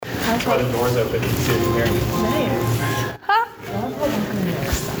That's why the door's open. You can see it from here. Huh?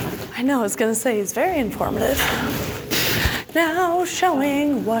 I know, I was gonna say, he's very informative. Now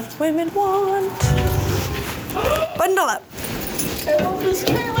showing what women want. Bundle up. I love this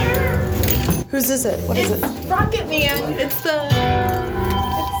trailer. Whose is it? What is it? Rocket Man. It's the...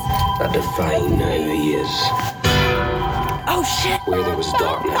 I define who he is. Oh shit! Where there was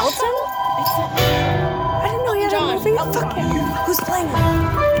darkness. Elton? I didn't know he had a movie. Fuck yeah. Who's playing it?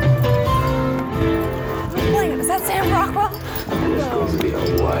 Who's playing it? Is that Sam Rockwell? It's going to be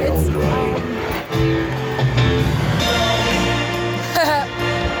a wild ride.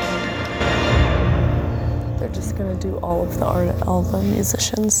 They're just gonna do all of the art, all the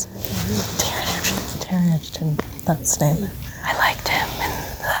musicians. Taron Egerton, that's his name. I liked him in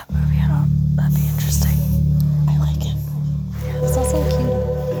that movie. That'd be interesting. I like him. He's also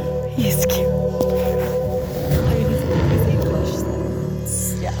cute. He's cute. I mean, he's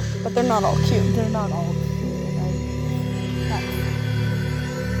English. Yeah, but they're not all cute. They're not all cute.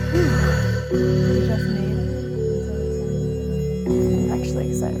 Just made I'm actually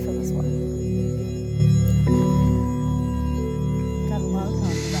excited for this one. got a lot to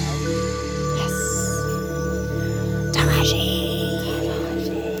talk about. Yes. Taraji.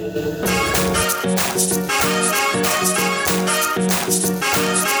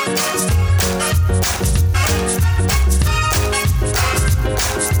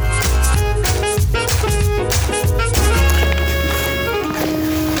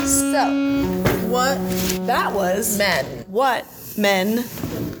 What That was men what men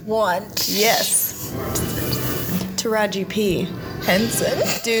want. yes. Taraji P. Henson.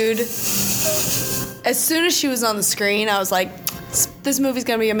 Dude, as soon as she was on the screen, I was like, this movie's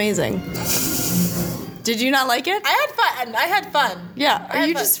gonna be amazing. Did you not like it? I had fun. Yeah. I Are had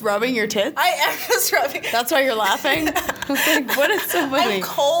you fun. just rubbing your tits? I am just rubbing. That's why you're laughing? I was like, what is so funny? I'm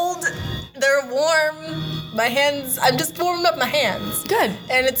cold. They're warm. My hands. I'm just warming up my hands. Good.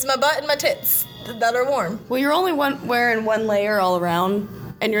 And it's my butt and my tits that are warm. Well, you're only wearing one layer all around,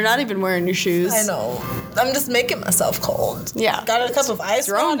 and you're not even wearing your shoes. I know. I'm just making myself cold. Yeah. Got a cup of ice It's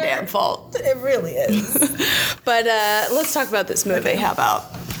your own water. damn fault. It really is. But let's talk about this movie. How about?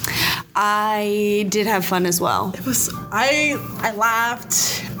 I did have fun as well. It was. I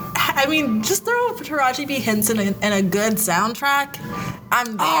laughed. I mean, just throw Taraji P. Henson and a good soundtrack.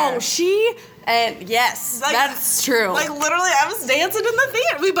 I'm there. Oh, she and yes, Like, that's true. Like literally, I was dancing in the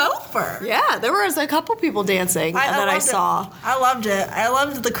theater. We both were. Yeah, there was a couple people dancing that I loved it. saw. I loved it. I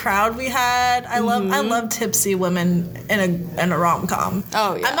loved the crowd we had. I love tipsy women in a rom com.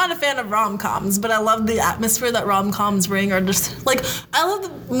 Oh, yeah. I'm not a fan of rom coms, but I love the atmosphere that rom coms bring. Or just like I love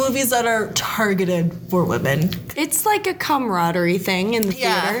the movies that are targeted for women. It's like a camaraderie thing in the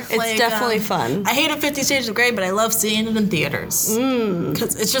theater. It's like, definitely fun. I hated 50 Shades of Grey, but I love seeing it in theaters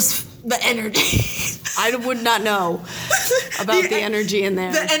because it's just the energy. I would not know about the energy in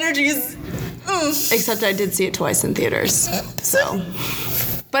there. The energy is. Except I did see it twice in theaters. So.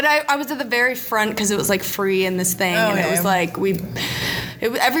 But I was at the very front because it was like free in this thing. And it was like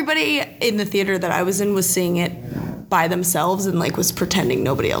everybody in the theater that I was in was seeing it by themselves and like was pretending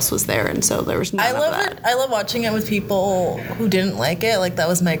nobody else was there, and so there was none of that. I love watching it with people who didn't like it. Like that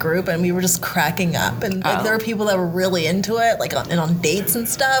was my group, and we were just cracking up. And like there were people that were really into it, like on dates and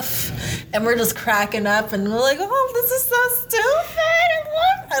stuff. And we're just cracking up, and we're like, "Oh, this is so stupid!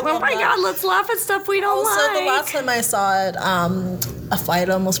 I love Oh my that. God, let's laugh at stuff we don't Also, like. the last time I saw it, a fight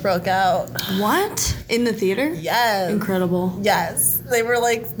almost broke out. What? In the theater? Yes. Incredible. Yes. They were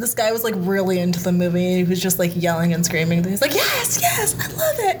like, this guy was like really into the movie. He was just like yelling and screaming. He's like, yes, I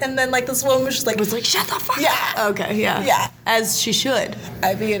love it. And then like this woman was just like, Shut the fuck Yeah. up. Okay, yeah. Yeah. As she should.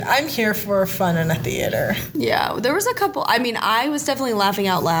 I mean, I'm here for fun in a theater. Yeah, there was a couple. I mean, I was definitely laughing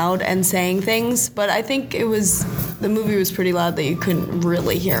out loud and saying things, but I think the movie was pretty loud that you couldn't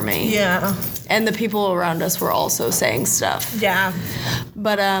really hear me. Yeah. And the people around us were also saying stuff. Yeah.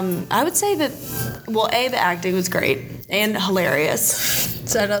 But I would say that, well, the acting was great and hilarious.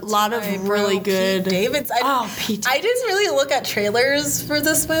 A lot of really good. Pete Davidson. Pete. I didn't really look at trailers for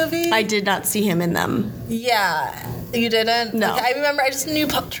this movie. I did not see him in them. Yeah. You didn't? No. Like, I remember I just knew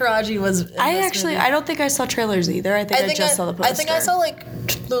Taraji was in this movie. I don't think I saw trailers either. I think I just saw the poster. I think I saw like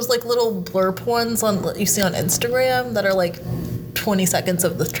those like little blurb ones you see on Instagram that are like 20 seconds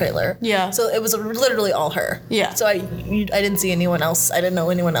of the trailer. Yeah. So it was literally all her. Yeah. So I didn't see anyone else. I didn't know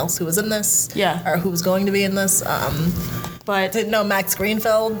anyone else who was in this. Yeah. Or who was going to be in this. But didn't know Max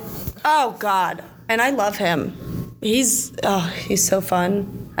Greenfield. oh God, and I love him. He's so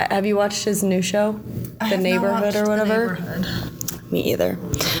fun. Have you watched his new show, The Neighborhood or whatever? Me either.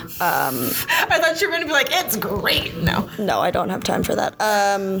 I thought you were going to be like, it's great. No. No, I don't have time for that.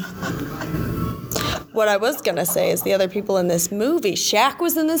 What I was gonna say is the other people in this movie. Shaq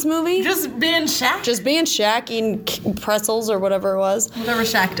was in this movie. Just being Shaq. Just being Shaq, eating pretzels or whatever it was. Whatever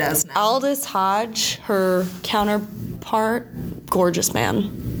Shaq does now. Aldous Hodge, her counterpart, gorgeous man.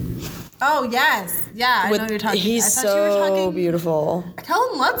 Oh, yes. Yeah, I know you're talking. He's I thought you were so talking. beautiful.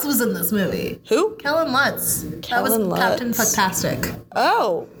 Kellen Lutz was in this movie. Who? Kellen Lutz. That Kellen was Captain Lutz. Fucktastic.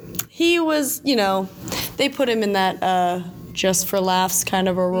 Oh, he was, they put him in that just for laughs kind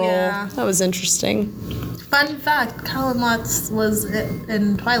of a role. Yeah. That was interesting. Fun fact, Kellen Lutz was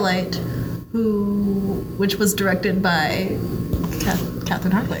in Twilight, which was directed by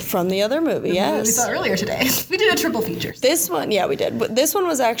Catherine Hartley. From the other movie, We yes. saw earlier today. We did a triple feature. This one, yeah, we did. But this one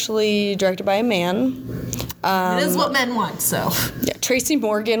was actually directed by a man. It is what men want, so. Yeah, Tracy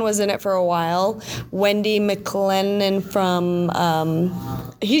Morgan was in it for a while. Wendy McLennan from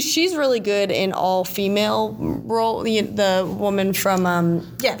she's really good in all female role. The woman from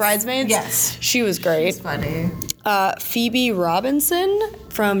Yes. Bridesmaids. Yes. She was great. It's funny. Phoebe Robinson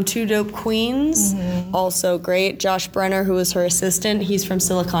from Two Dope Queens, also great. Josh Brenner, who was her assistant, he's from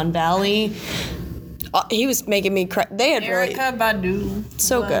Silicon Valley. He was making me cry. They had really Erykah Badu.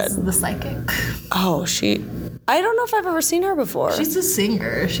 So was good. The psychic. I don't know if I've ever seen her before. She's a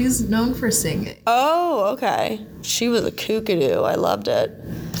singer. She's known for singing. Oh, okay. She was a kookadoo. I loved it.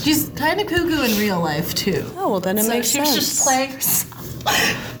 She's kind of cuckoo in real life, too. Oh, well, then it makes she sense. was just playing herself.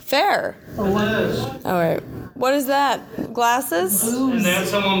 Fair. It is. All right. What is that? Glasses? And then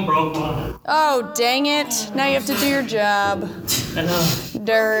someone broke one. Oh, dang it. Now you have to do your job. I know.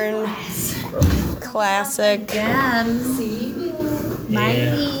 Darn. Classic. See?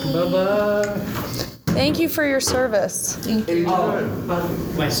 Yeah. Bye-bye. Thank you for your service.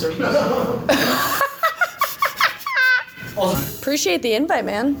 My service. Appreciate the invite,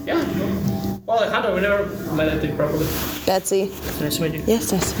 man. Yeah. Well, Alejandro, we never met I think properly. Betsy. Nice to meet you.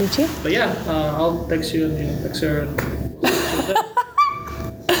 Yes, nice to meet you. But yeah, I'll text you and text her.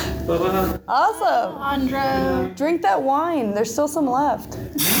 Bye-bye. Awesome. Andra. Drink that wine. There's still some left.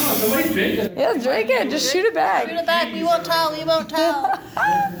 Somebody drink it. Yeah, drink it. Just shoot it back. Shoot it back. We won't tell. We won't tell.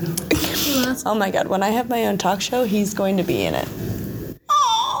 Oh my God. When I have my own talk show, he's going to be in it.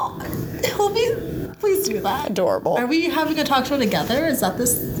 Oh, it will be. Please do that. Adorable. Are we having a talk show together? Is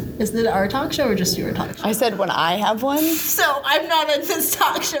it our talk show or just your talk show? I said when I have one. So I'm not in this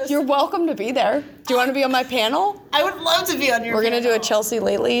talk show. You're welcome to be there. Do you want to be on my panel? I would love to be on your We're going to do a panel. Chelsea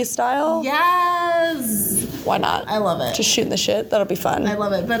Lately style. Yes. Why not? I love it. Just shooting the shit. That'll be fun. I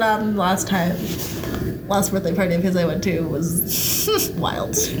love it. But last birthday party of his I went to was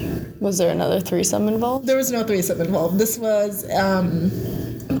wild. Was there another threesome involved? There was no threesome involved. This was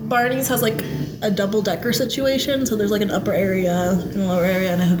Barney's has like a double-decker situation, so there's like an upper area and a lower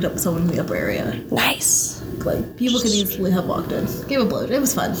area, and I hooked up with someone in the upper area. Nice. Like, people could easily have walked in. Gave a blow. It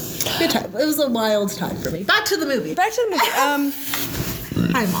was fun. Good time. It was a wild time for me. Back to the movie. Back to the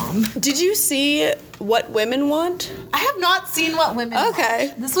movie. Hi, Mom. Did you see What Women Want? I have not seen What Women Okay.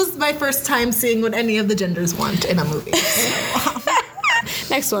 Want. This was my first time seeing what any of the genders want in a movie.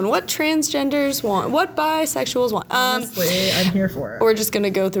 Next one. What transgenders want? What bisexuals want? Honestly, I'm here for it. We're just going to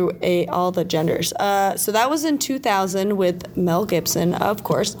go through all the genders. So that was in 2000 with Mel Gibson, of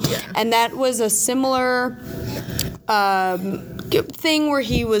course. Yeah. And that was a similar thing where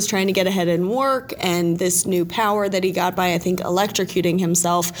he was trying to get ahead in work, and this new power that he got by, I think, electrocuting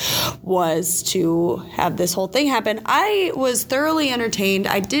himself was to have this whole thing happen. I was thoroughly entertained.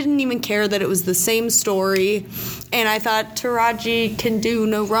 I didn't even care that it was the same story. And I thought Taraji can do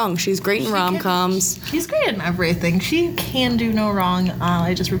no wrong. She's great in rom-coms. She's great in everything. She can do no wrong.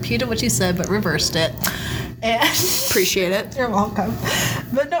 I just repeated what she said, but reversed it. And Appreciate it. you're welcome.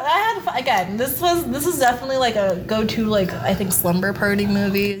 But no, I had again. This is definitely like a go-to, like, I think, slumber party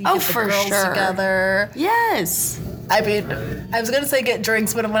movie. You Oh, get the for girls sure. together. Yes. I mean, I was gonna say get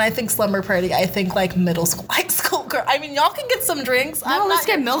drinks, but when I think slumber party, I think like middle school, high school girl. I mean, y'all can get some drinks. No, let's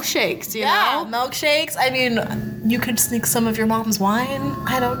get milkshakes, you know? Milkshakes. I mean, you could sneak some of your mom's wine.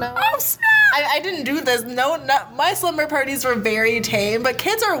 I don't know. Oh, snap! I didn't do this. No, my slumber parties were very tame, but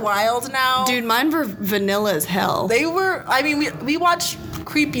kids are wild now. Dude, mine were vanilla as hell. They were. I mean, we watched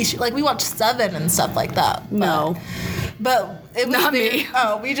creepy like we watched Seven and stuff like that. No. But it was Not very- me.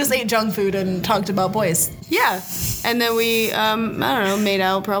 Oh, we just ate junk food and talked about boys. Yeah. And then we, I don't know, made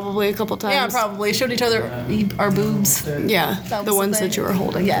out probably a couple times. Yeah, probably showed each other our boobs. Yeah, That the was ones thing. that you were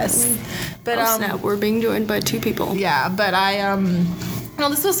holding. Yes. But Oh, snap, we're being joined by two people. yeah, but no,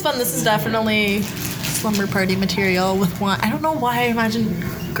 this was fun. This is definitely slumber party material with one. I don't know why I imagine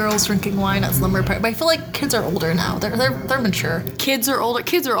girls drinking wine at slumber party. But I feel like kids are older now. They're mature. Kids are older.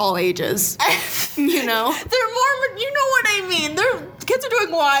 Kids are all ages. You know? They're more. You know what I mean? Kids are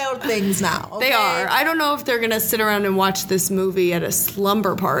doing wild things now. Okay? They are. I don't know if they're gonna sit around and watch this movie at a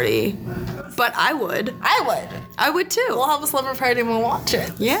slumber party, but I would. I would too. We'll have a slumber party and we'll watch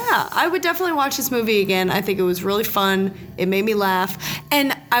it. Yeah, I would definitely watch this movie again. I think it was really fun. It made me laugh.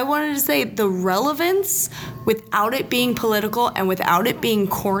 And I wanted to say the relevance without it being political and without it being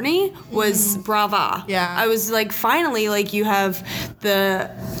corny was brava. Yeah. I was like, finally, like you have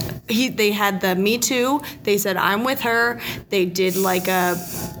they had the Me Too. They said, I'm with her. They did like a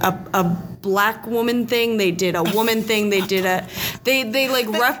black woman thing. They did a woman thing. They did they like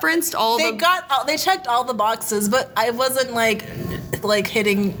referenced all they checked all the boxes, but I wasn't like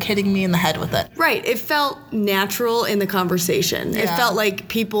hitting me in the head with it. Right. It felt natural in the conversation. It felt like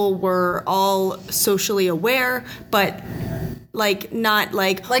people were all socially aware, but like not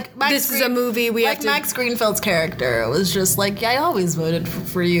like this is a movie we have to. Max Greenfield's character was just like, yeah, I always voted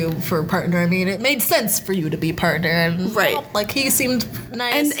for you for partner. I mean, it made sense for you to be partner, and right. Like he seemed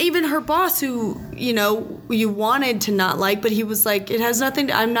nice. And even her boss, who you wanted to not like, but he was like, it has nothing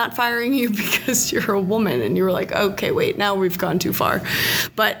to, I'm not firing you because you're a woman, and you were like, okay, wait, now we've gone too far.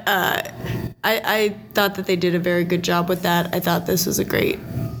 But I thought that they did a very good job with that. I thought this was a great,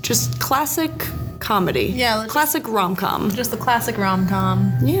 just classic comedy. Yeah. Classic rom-com. Just a classic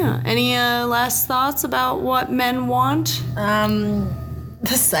rom-com. Yeah. Any last thoughts about what men want?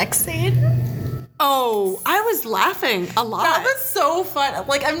 The sex scene? Oh, I was laughing a lot. That was so fun.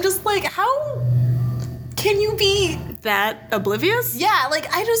 Like, I'm just like, how can you be that oblivious? Yeah, like,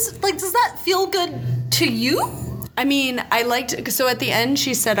 I just, like, does that feel good to you? I mean, I liked, so at the end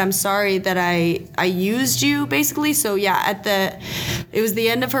she said, I'm sorry that I used you, basically. So yeah, it was the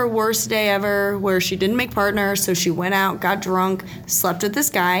end of her worst day ever where she didn't make partner, so she went out, got drunk, slept with this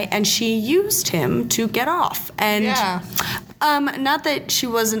guy, and she used him to get off. And yeah. Not that she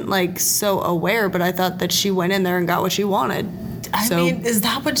wasn't like so aware, but I thought that she went in there and got what she wanted. I mean, is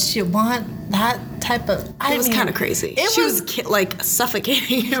that what you want? That type of... It was kind of crazy. She was like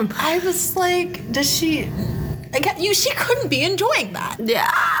suffocating him. I was like, does she... She couldn't be enjoying that. Yeah,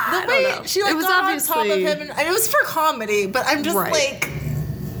 the way she like got on top of him, and it was for comedy. But I'm just like,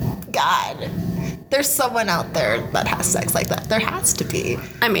 God, there's someone out there that has sex like that. There has to be.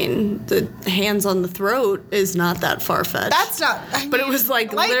 I mean, the hands on the throat is not that far-fetched. That's not. But it was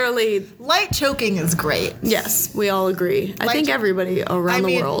like literally light choking is great. Yes, we all agree. I think everybody around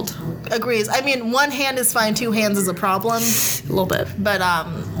the world agrees. I mean, one hand is fine, two hands is a problem. A little bit. But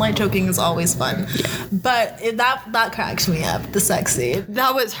light choking is always fun. Yeah. But that cracks me up, the sex scene.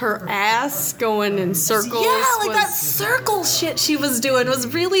 That was her ass going in circles. Yeah, like that circle shit she was doing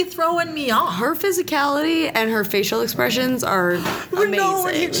was really throwing me off. Her physicality and her facial expressions are amazing. No,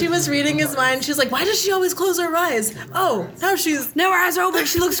 when she was reading his mind, she's like, why does she always close her eyes? Oh, now her eyes are open.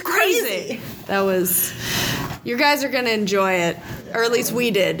 She looks crazy. That was... You guys are going to enjoy it. Or at least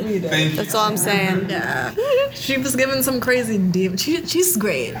we did. That's all I'm saying. Yeah. She was giving some crazy deep. She's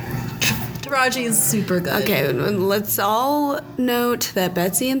great. Taraji is super good. Okay, let's all note that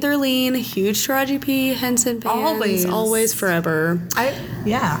Betsy and Thurleen, huge Taraji P. Henson fans. Always, forever.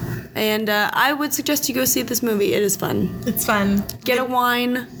 Yeah. And I would suggest you go see this movie. It is fun. It's fun. Get a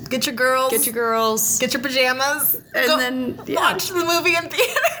wine. Get your girls. Get your pajamas. And then watch the movie in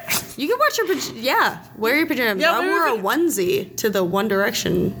theater. You can watch wear your pajamas. Yeah, I wore a onesie to the One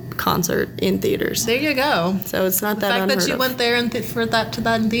Direction concert in theaters. There you go. So it's not that unheard of. The fact that you went there and to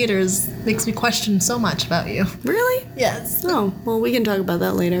that in theaters makes me question so much about you. Really? Yes. Oh, well, we can talk about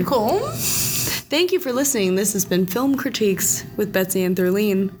that later. Cool. Thank you for listening. This has been Film Critiques with Betsy and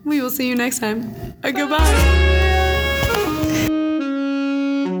Thurleen. We will see you next time. Goodbye.